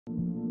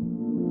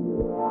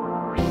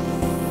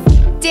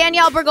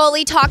Danielle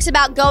Bregoli talks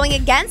about going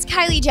against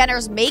Kylie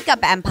Jenner's makeup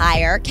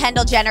empire.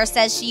 Kendall Jenner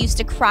says she used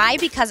to cry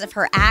because of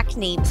her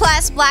acne.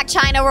 Plus, Blac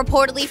Chyna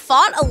reportedly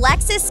fought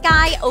Alexis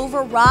Skyy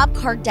over Rob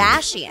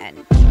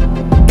Kardashian.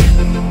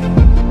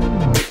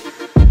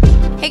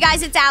 Hey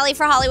guys, it's Allie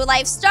for Hollywood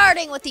Life,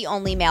 starting with the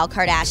only male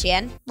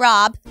Kardashian,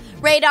 Rob.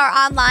 Radar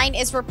Online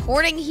is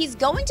reporting he's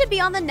going to be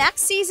on the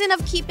next season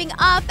of Keeping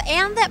Up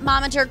and that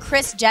momager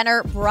Kris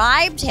Jenner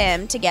bribed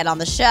him to get on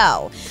the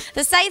show.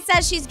 The site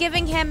says she's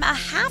giving him a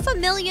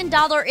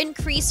 $500,000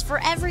 increase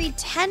for every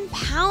 10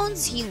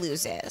 pounds he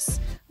loses.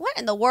 What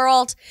in the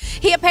world?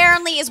 He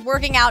apparently is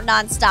working out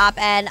nonstop,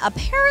 and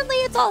apparently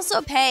it's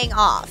also paying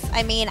off.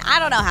 I mean, I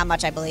don't know how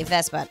much I believe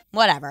this, but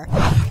whatever.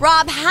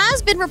 Rob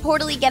has been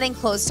reportedly getting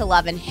close to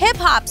Love and Hip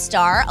Hop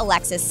star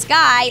Alexis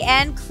Skyy,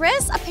 and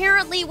Kris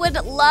apparently would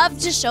love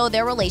to show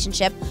their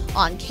relationship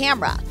on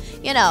camera.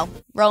 You know,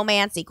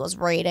 romance equals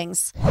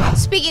ratings.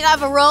 Speaking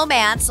of a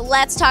romance,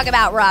 let's talk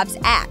about Rob's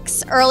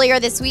ex. Earlier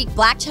this week,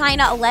 Blac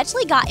Chyna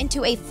allegedly got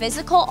into a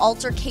physical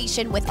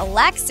altercation with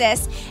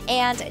Alexis,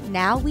 and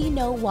now we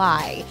know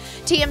why.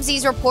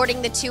 TMZ's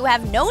reporting the two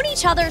have known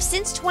each other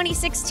since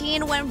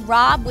 2016 when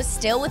Rob was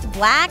still with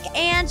Blac,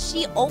 and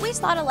she always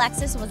thought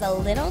Alexis was a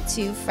little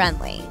too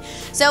friendly.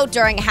 So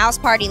during a house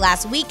party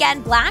last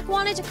weekend, Blac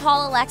wanted to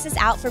call Alexis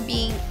out for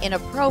being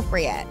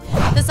inappropriate.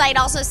 The site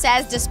also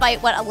says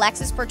despite what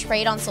Alexis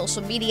portrayed on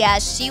social media,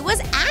 she was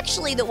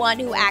actually the one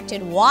who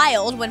acted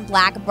wild when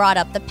Blac brought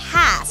up the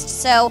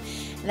past, so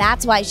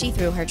that's why she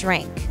threw her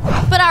drink.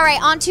 But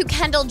alright, on to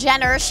Kendall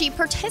Jenner. She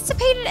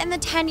participated in the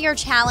 10-year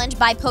challenge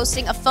by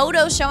posting a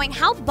photo showing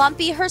how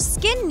bumpy her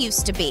skin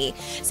used to be,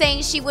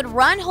 saying she would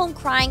run home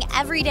crying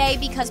every day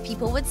because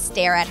people would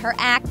stare at her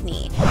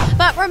acne.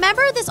 But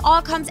remember, this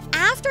all comes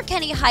after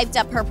Kenny hyped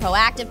up her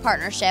proactive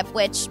partnership,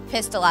 which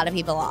pissed a lot of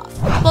people off.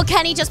 Well,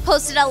 Kenny just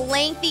posted a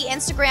lengthy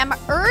Instagram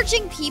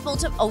urging people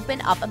to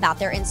open up about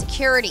their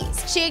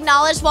insecurities. She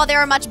acknowledged while there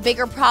are much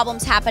bigger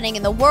problems happening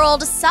in the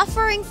world,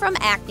 suffering from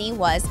acne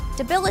was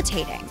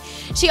debilitating.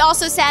 She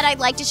also said, "I'd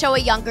like to show a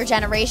younger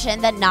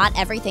generation that not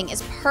everything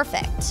is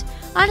perfect."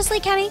 Honestly,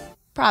 Kenny,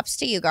 props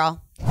to you,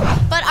 girl.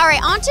 But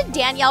alright, on to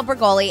Danielle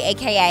Bregoli,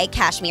 aka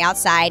Cash Me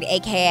Outside,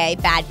 aka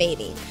Bhad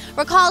Bhabie.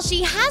 Recall,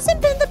 she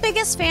hasn't been the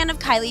biggest fan of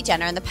Kylie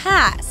Jenner in the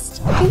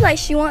past. I feel like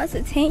she wants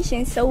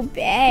attention so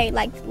bad,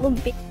 like little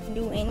bitch can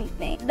do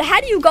anything.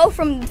 How do you go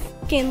from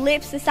fucking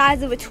lips the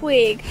size of a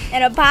twig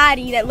and a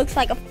body that looks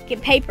like a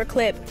fucking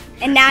paperclip,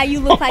 and now you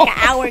look like an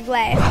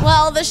hourglass?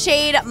 Well, the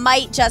shade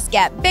might just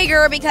get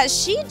bigger because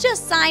she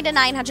just signed a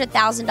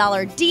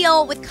 $900,000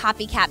 deal with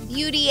CopyCat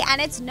Beauty, and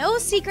it's no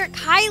secret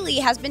Kylie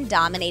has been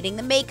dominating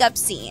the makeup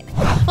scene.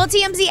 Well,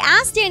 TMZ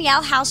asked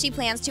Danielle how she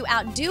plans to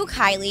outdo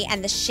Kylie,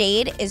 and the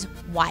shade is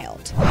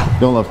wild.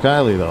 Don't love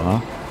Kylie though, huh?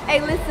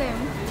 Hey,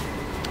 listen,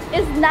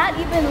 it's not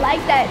even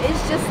like that.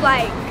 It's just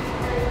like,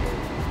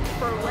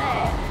 for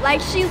what?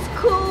 Like, she's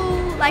cool.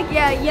 Like,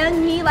 yeah,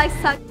 young me likes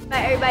to talk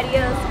about everybody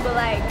else, but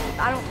like,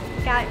 I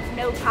don't got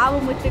no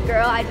problem with the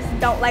girl. I just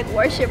don't like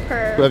worship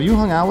her. Have you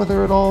hung out with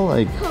her at all?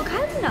 Like, Who,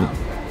 Kylie? No.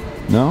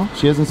 no?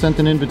 She hasn't sent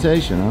an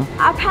invitation, huh?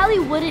 I probably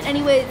wouldn't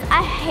anyways.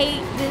 I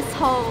hate this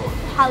whole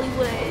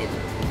Hollywood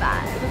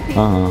vibe of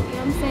people. You know what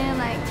I'm saying?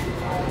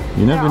 Like,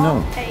 You never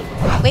know. fake.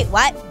 Wait,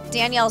 what?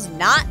 Danielle's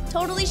not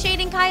totally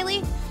shading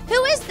Kylie?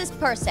 Who is this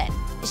person?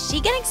 Is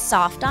she getting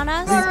soft on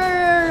us?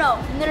 No.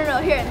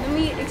 Here, let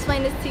me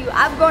explain this to you.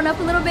 I've grown up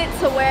a little bit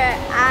to where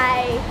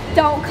I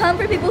don't come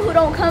for people who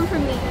don't come for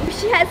me. If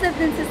she has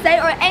something to say,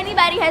 or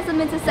anybody has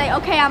something to say,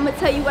 okay, I'm gonna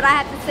tell you what I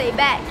have to say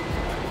back.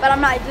 But I'm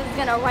not just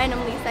gonna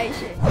randomly say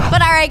shit.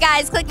 But alright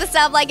guys, click the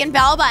sub, like, and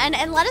bell button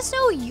and let us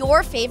know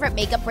your favorite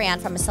makeup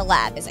brand from a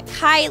celeb. Is it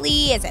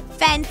Kylie? Is it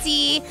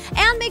Fenty?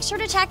 And make sure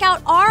to check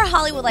out our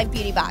Hollywood Life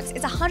Beauty Box.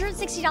 It's a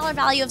 $160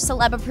 value of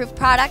celeb-approved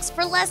products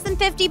for less than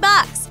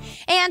 $50.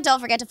 And don't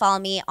forget to follow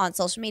me on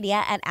social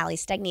media at Allie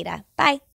Stagnita. Bye.